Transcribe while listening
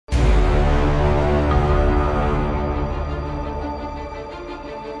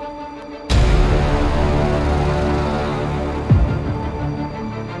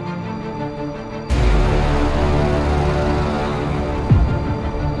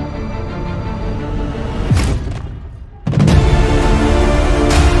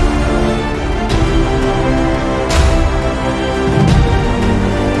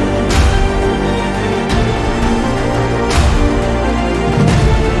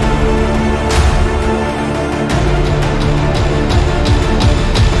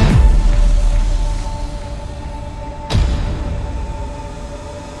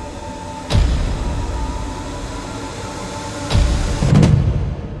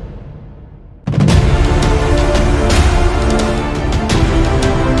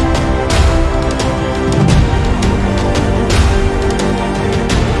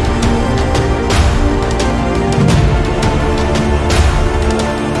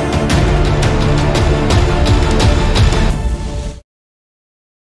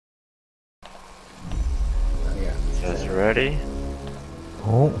ready?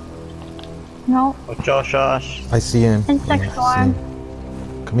 Oh. No. Oh, Josh. I see him. Insect Yeah, I see swarm.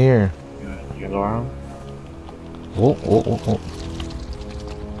 him. Come here. You lure him? Oh, oh, oh, oh.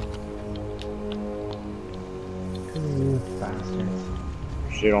 You bastards.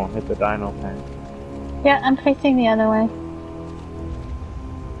 So you don't hit the dino pen. Yeah, I'm facing the other way.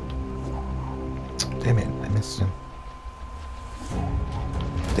 Damn it, I missed him.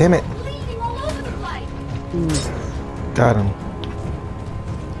 Damn it. Got him.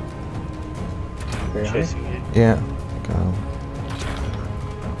 Chasing it. Yeah, got him.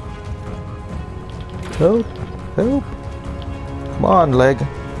 Help! Help! Come on, leg.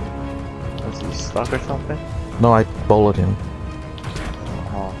 Was he stuck or something? No, I bullet him.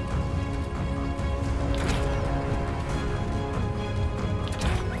 Oh.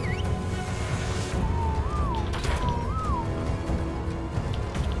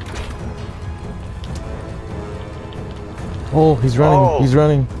 Oh, he's running. Oh. He's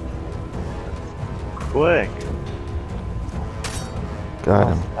running. Quick.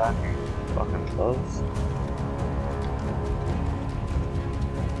 Got him. Fucking close.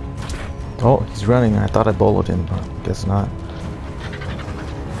 Oh, he's running. I thought I bullet him, but guess not.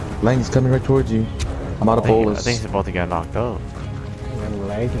 Lang, he's coming right towards you. I'm out of I bullets. think he's about to get knocked out. I'm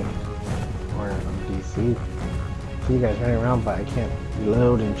lagging. Or I'm DC. See you guys running around, but I can't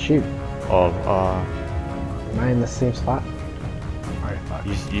reload and shoot. Oh, Am I in the same spot? Alright, fuck.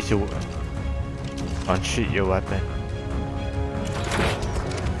 you should unshoot your weapon.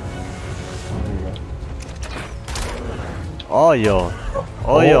 Oh yo.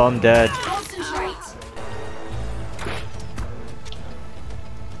 Oh yo, I'm dead.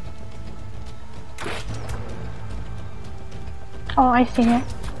 Oh, I see it.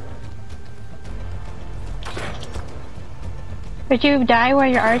 Did you die where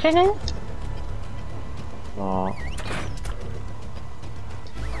your Argent is? Oh.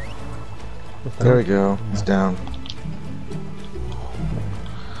 There we go. He's down.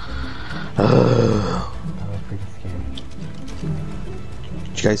 That was pretty scary.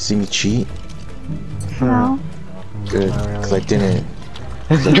 Did you guys see me cheat? No. Good, Not really. because I didn't.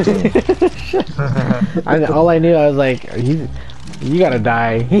 All I knew, I was like, you gotta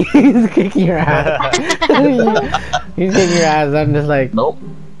die. He's kicking your ass. He's kicking your ass. I'm just like, Nope.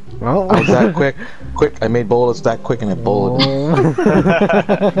 well. I was that quick. I made bullets that quick and I bulleted.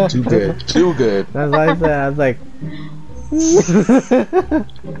 Oh. Too good. Too good. That's what I said. I was like,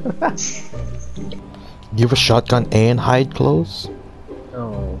 You have a shotgun and hide clothes?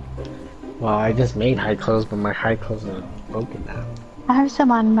 oh. Well, I just made hide clothes, but my hide clothes are broken now. I have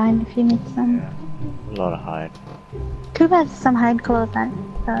some on mine if you need some. A lot of hide. Coop has some hide clothes at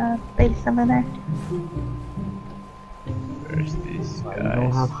the base over there. Where's these You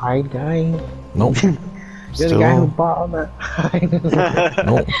don't guys? have hide, guy? Nope. You're the guy who bought all that hide.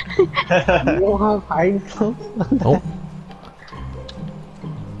 Nope. You don't have hide clothes? Nope.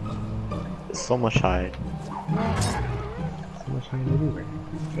 There's so much hide. So much hide everywhere.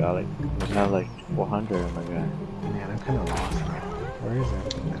 Got like, we have like 400 of my guy. Man, I'm kind of lost. Where is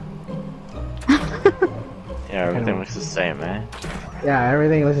everything now? Yeah, everything looks the same, man. Yeah,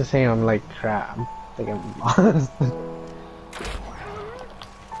 everything looks the same. I'm like, crap. I think I'm lost.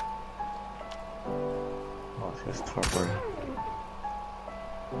 Oh, it's just torpor.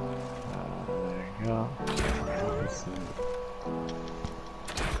 There you go. Let's see.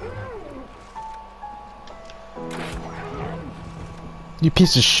 You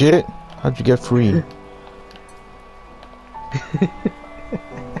piece of shit. How'd you get free?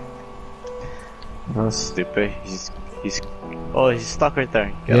 No, stupid. Oh, he's stuck right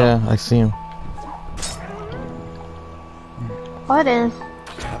there. Get Yeah, up. I see him. What is?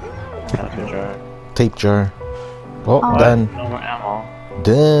 Tape jar. Tape jar. Oh, Oh. done. No more ammo.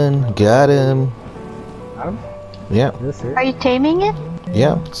 Done. Got him. Got him? Yeah. Is this it? Are you taming it?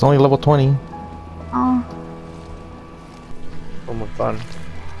 Yeah. It's only level 20. Oh. One more fun.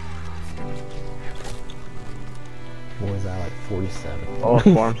 What was that, like 47? Oh,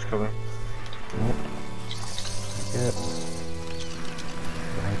 form's coming. Good.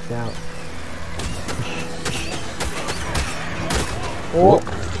 Lights out. Oh.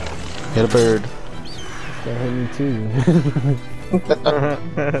 Hit a bird. That hit me too.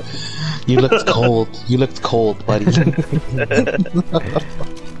 You looked cold. You looked cold, buddy. Such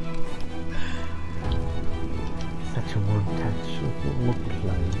a warm touch.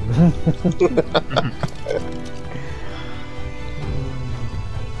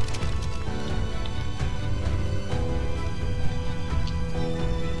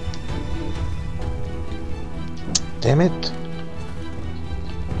 Damn it.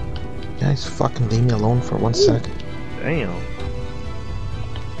 Guys, fucking leave me alone for 1 second. Damn.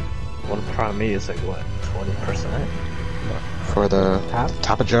 One prime meat is like what, 20%? For the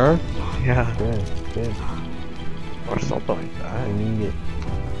top of jar? Yeah. Good. Or something like I that. need it.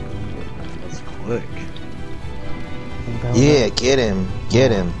 That's quick. Yeah, get him.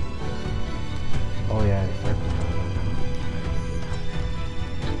 Get him. Oh yeah.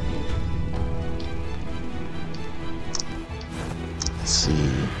 Let's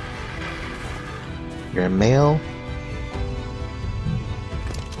see. You're a male?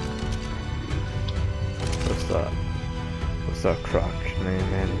 What's that croc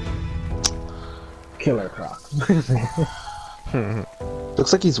name, man? Killer Croc.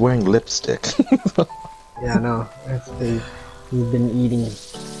 Looks like he's wearing lipstick. Yeah, I know. He's been eating.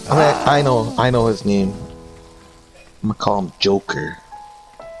 I know his name. I'm gonna call him Joker.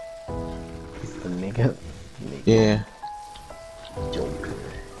 The nigga. Yeah. Joker.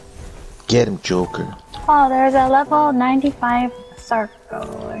 Get him, Joker. Oh, there's a level 95 Sarco.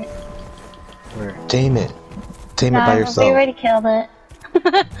 Where? Tame it. Tame it by We yourself. already killed it.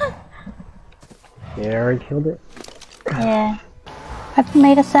 Yeah, I already killed it. Yeah. I've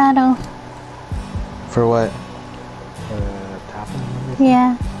made a saddle. For what? Top him.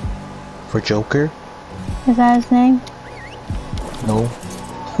 Yeah. For Joker? Is that his name? No.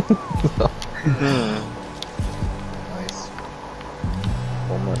 Nice.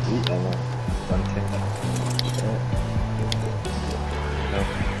 One more eat, one more. Done No.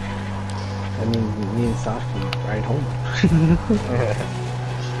 That means me and Sasha ride home.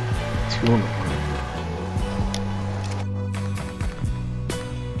 Two on the farm.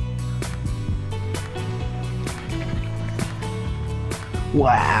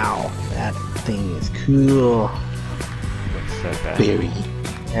 Wow, that thing is cool. Looks so bad. Berry.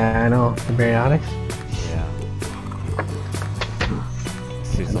 Yeah, I know. The Baryonyx? Yeah.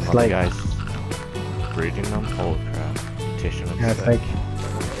 See some It's other like- guys breeding them. Holy crap. Mutation looks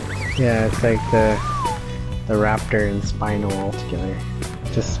Yeah, it's sick. like the raptor and Spino all together,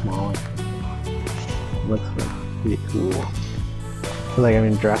 just smaller. Looks really cool. I feel like I'm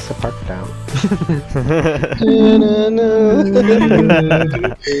in Jurassic Park now.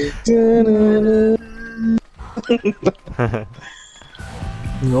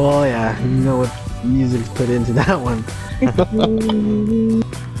 Oh yeah, you know what music's put into that one.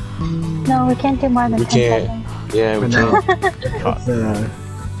 No, we can't do more than We 10 can't. seconds. Yeah, we No. can.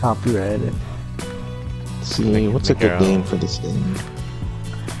 It's copyrighted. See, what's a good name for this thing?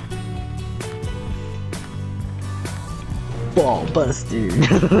 Ball buster.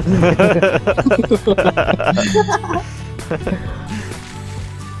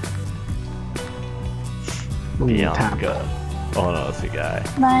 Yeah, Tap. good. Oh no, it's a guy.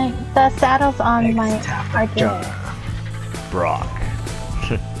 The saddle's on my Tap arcade. jar. Brock.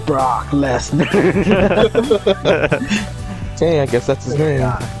 Brock Lesnar. Okay, I guess that's his name.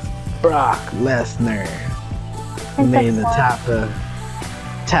 Brock Lesnar. It's Made the like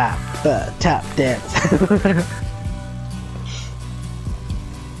tap dance.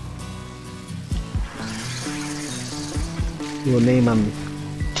 We'll name him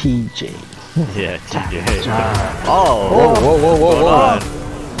TJ. Yeah, TJ. Jar. Oh! Whoa, whoa, whoa, whoa, Hold whoa. on.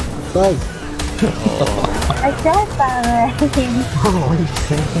 Buzz. I said that already. Oh, what are you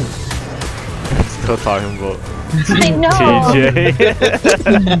saying? Still talking about I know. TJ.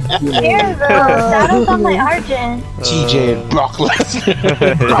 Here, the saddle's on my Argent. TJ and Brock Lesnar.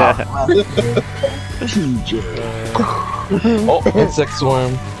 TJ. Oh, insect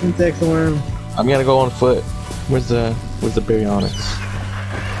swarm. Insect worm. I'm gonna go on foot. Where's the Baryonyx?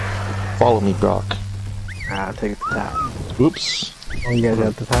 Follow me, Brock. I'll take the tap. Oops. Oh, you guys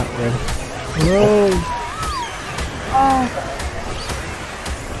got the tap ready? No. Oh.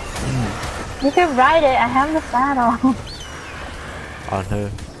 You can ride it. I have the saddle. On who?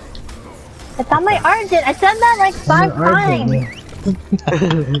 It's on my Argent. I said that like 5 times.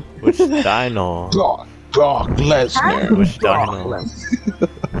 Which dino? Brock Lesnar. Which dino?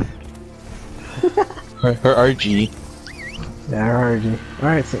 Her RG. Yeah, I heard you.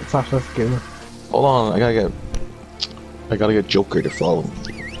 Alright, so Sasha, let's get him. Hold on, I gotta get Joker to follow me.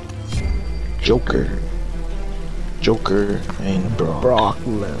 Joker and Brock. Brock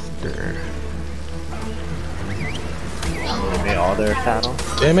Lesnar. They made all their saddles?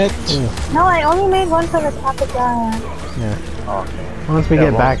 Damn it! No, I only made one for the top of the Yeah. Oh, okay. Once we Yeah,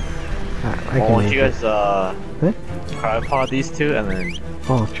 get well- back, I Well, can why don't make you it. guys tripod these two and then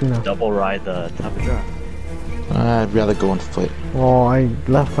Oh, true now. double ride the top of jar? I'd rather go on foot. Well, I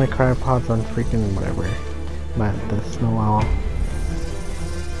left my cryopods on freaking whatever. But the snow owl.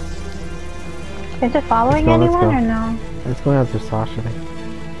 Is it following Let's go, let's anyone go. or no? It's going after Sasha.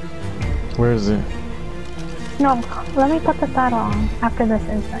 Where is it? No, let me put the throttle on after this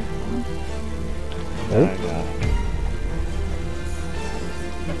insect. There I go.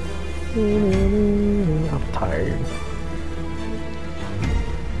 I'm tired.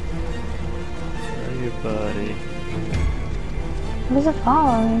 Where are you, buddy? What is it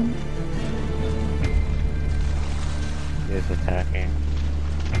following? He's attacking.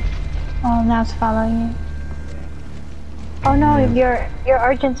 Oh, now it's following you. Oh no, your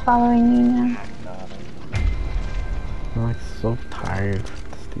Argent's following you now. I'm like so tired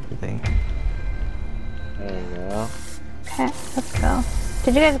of this stupid thing. There you go. Okay, let's go.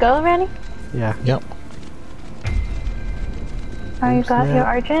 Did you guys go already? Yeah. Yep. Oh, you Oops, got yeah. your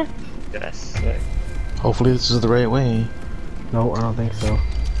Argent? Yes, sick. Hopefully this is the right way. No, I don't think so.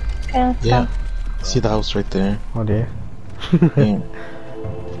 Okay, let's Yeah. go. See the house right there. Oh dear. Yeah.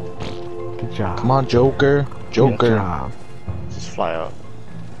 Good job. Come on, Joker. Good Joker. job. Just fly out.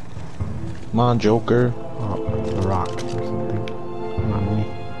 Come on, Joker. Oh, it's a rock or something. Come on me.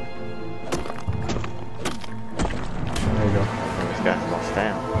 There you go. This guy's lost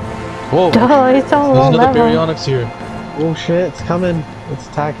down. Whoa. Oh, he's so low There's another level. Baryonyx here. Oh shit, it's coming. It's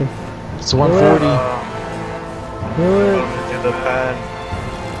attacking. It's 140. Do it. To the pen.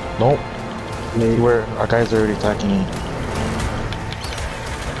 Nope. Maybe. Where our guys are already attacking you.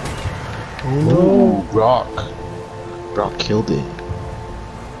 Oh no. Ooh, Brock. Brock killed it.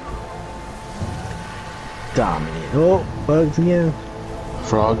 Dominate. Oh, bugs again.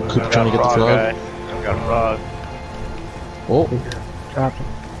 Frog. Could trying to get the Guy. frog. I got a frog. Oh, Drop it.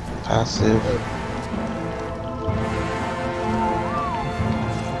 passive.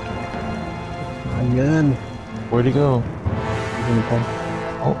 Again. Where'd he go? He's in the pen.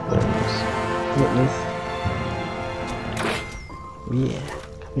 Oh, there he Witness. Yeah.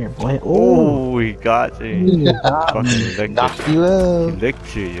 Come here, boy. Oh. Oh, he got you. is. Fucking licked Knock it. you He out.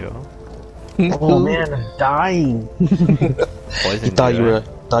 licked you, yo. Oh man, I'm dying. Poisoned Thought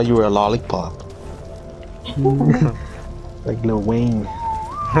you were a lollipop. Like Lil Wayne.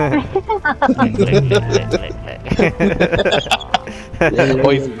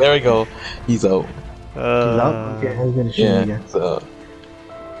 Oh, there we go. He's out. He's up. Okay, I was gonna shoot him Yeah. again. So,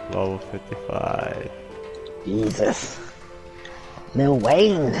 Level 55. Jesus. Lil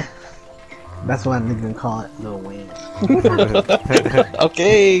Wayne. That's what I'm gonna call it, Lil Wayne.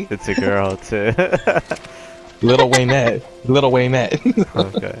 okay. It's a girl too. Little Waynette. Little Waynette.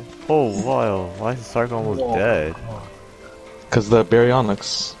 Okay. Oh wow, why is Sarco almost dead? Cause the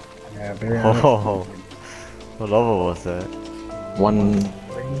Baryonyx. Yeah, very honest. Oh, what level was that?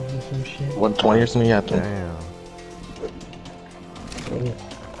 120 or something, yeah. Damn.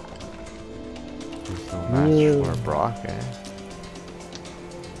 There's no match for Brock, eh?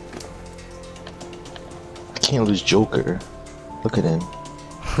 I can't lose Joker. Look at him.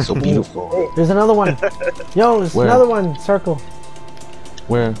 So beautiful. There's another one. Yo, there's Where? another one. Circle.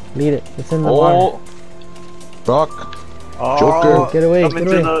 Where? Lead it. It's in the water. Oh! Brock. Oh, Joker. Get away, Coming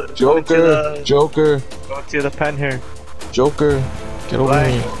get to away. the Joker. Joker. Go to the pen here. Joker. Get over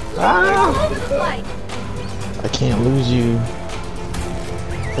Blank. here. I can't lose you.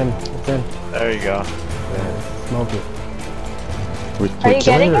 It's in. It's in. There you go. Smoke it. We're Are you killing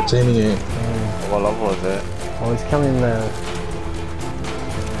getting it or it? taming it? What level is it? Oh, he's killing the...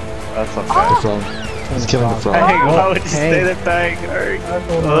 That's okay. The frog. He's killing the frog. Hey, why would you Hey. stay the bag? Hurry.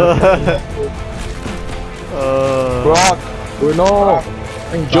 Brock! We're no!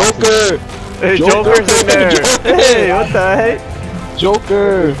 Joker! Hey, Joker. Joker's in there! Joker. Hey, what the heck?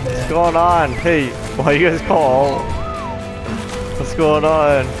 Joker! What's going on? Hey, why you guys call? What's going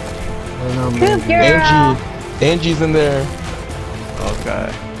on? I don't know, man. Coop, you're Angie! Angie's in there.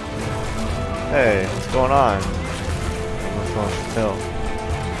 Okay. Hey, what's going on? What's going still?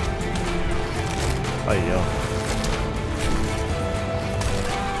 Oh, yo.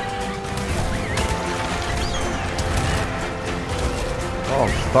 Oh, I'm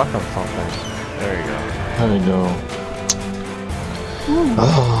stuck on something. There you go. There you go.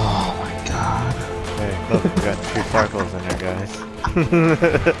 Oh my god. Hey, look, we got 2 circles in there, guys.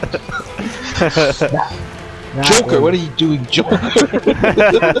 That Joker, one. what are you doing, Joker?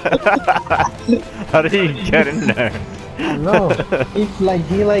 How did he get in there? No, he I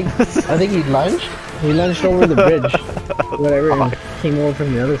think he lunged. He lunged over the bridge, whatever, and came over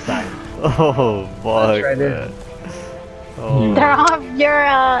from the other side. Oh, fuck. right there. man. Oh, They're off. Your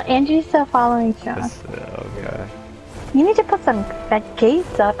Angie's still following Sean. okay. You need to put some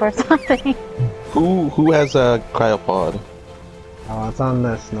gates up or something. Who has a cryopod? Oh, it's on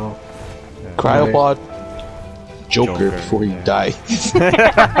the snow. Cryopod Joker, Joker, before he yeah. dies.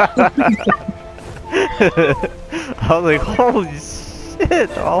 I was like, holy shit,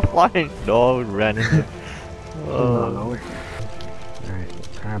 they're all flying. No, ran into. No, nowhere. Alright,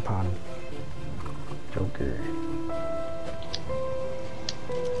 tripod. Joker.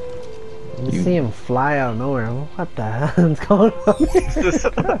 You see him fly out of nowhere. What the hell is going on here?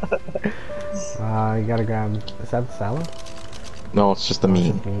 You gotta grab. Is that the salad? No, it's just the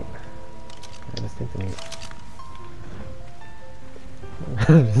meat. Yeah, just take the meat.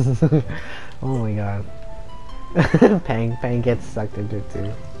 Oh my god. Pang gets sucked into it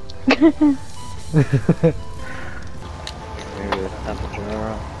too.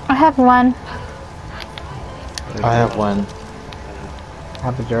 I have one. I have one.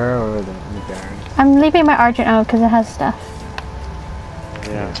 Half a jar or the jar? I'm leaving my Argent out because it has stuff.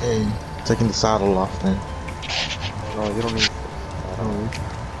 Yeah. Okay. Taking the saddle off then. No, you don't need.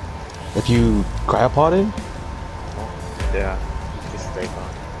 If you cryopod it? Yeah. Just straight on.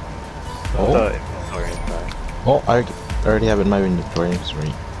 Oh. The inventory inside. Oh, I already have it in my inventory. Sorry.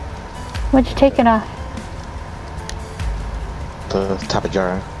 What'd you take it off? The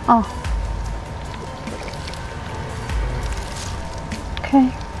tapajara. Oh. Okay.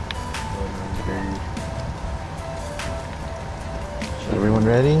 Everyone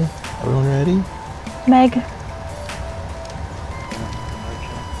ready? Everyone ready? Meg.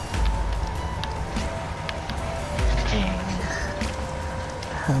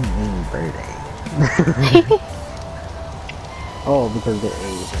 Happy birthday. Oh, because the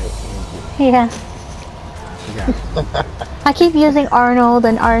A's, right? Yeah. I keep using Arnold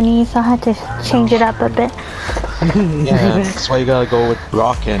and Arnie, so I had to change it up a bit. Yeah, that's why you gotta go with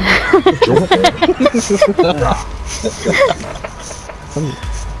Rock and Joker.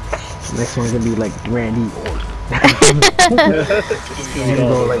 Next one's gonna be like Randy Orton. You can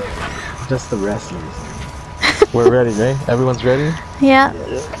go like just the wrestlers. We're ready, right? Everyone's ready? Yeah.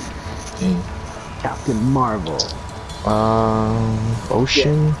 Okay. Captain Marvel.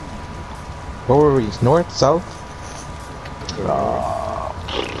 Ocean. Where were we? North? South?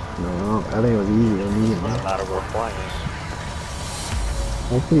 No, I think it was easy. Not out of our flying.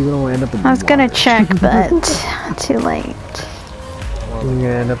 Hopefully we don't end up in the I was gonna water. check, but too late. We're gonna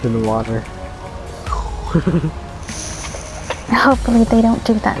end up in the water. Hopefully they don't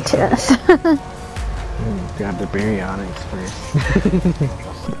do that to us. Grab the Baryonyx first.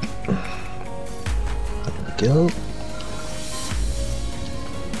 Go.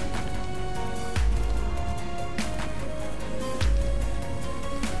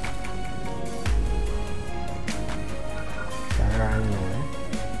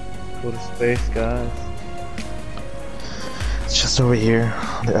 Go to space, guys. It's just over here,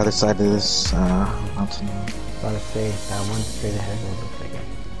 on the other side of this mountain. Gotta say, that one straight ahead will look like a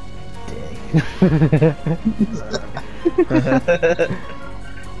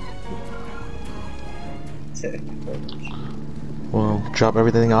dick. We'll drop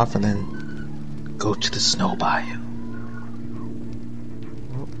everything off and then go to the snow bayou.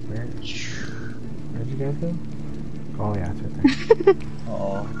 Oh, where'd you guys go? Oh yeah, it's right there.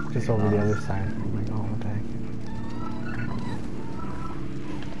 Oh. Just over the other side. I'm like, oh, what the heck.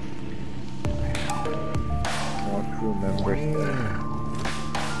 More crew members.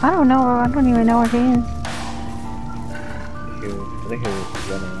 I don't know. I don't even know where he is. I think he was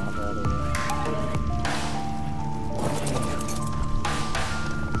running off all the way.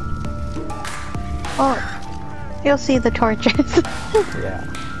 Oh, you'll see the torches. Yeah.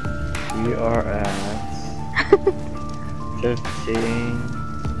 We are at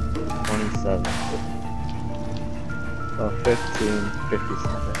 15:27. Oh,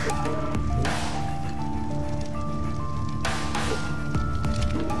 15:57.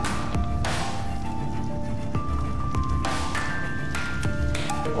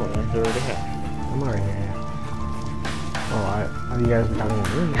 Oh, that's already happened. I'm already here. Oh, I you guys been talking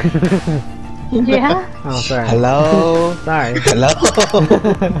to me? Yeah. Oh, sorry. Hello? Sorry. Hello?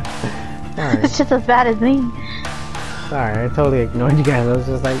 Sorry. It's just as bad as me. Sorry, I totally ignored you guys. I was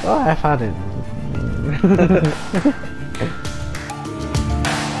just like, oh, I found it.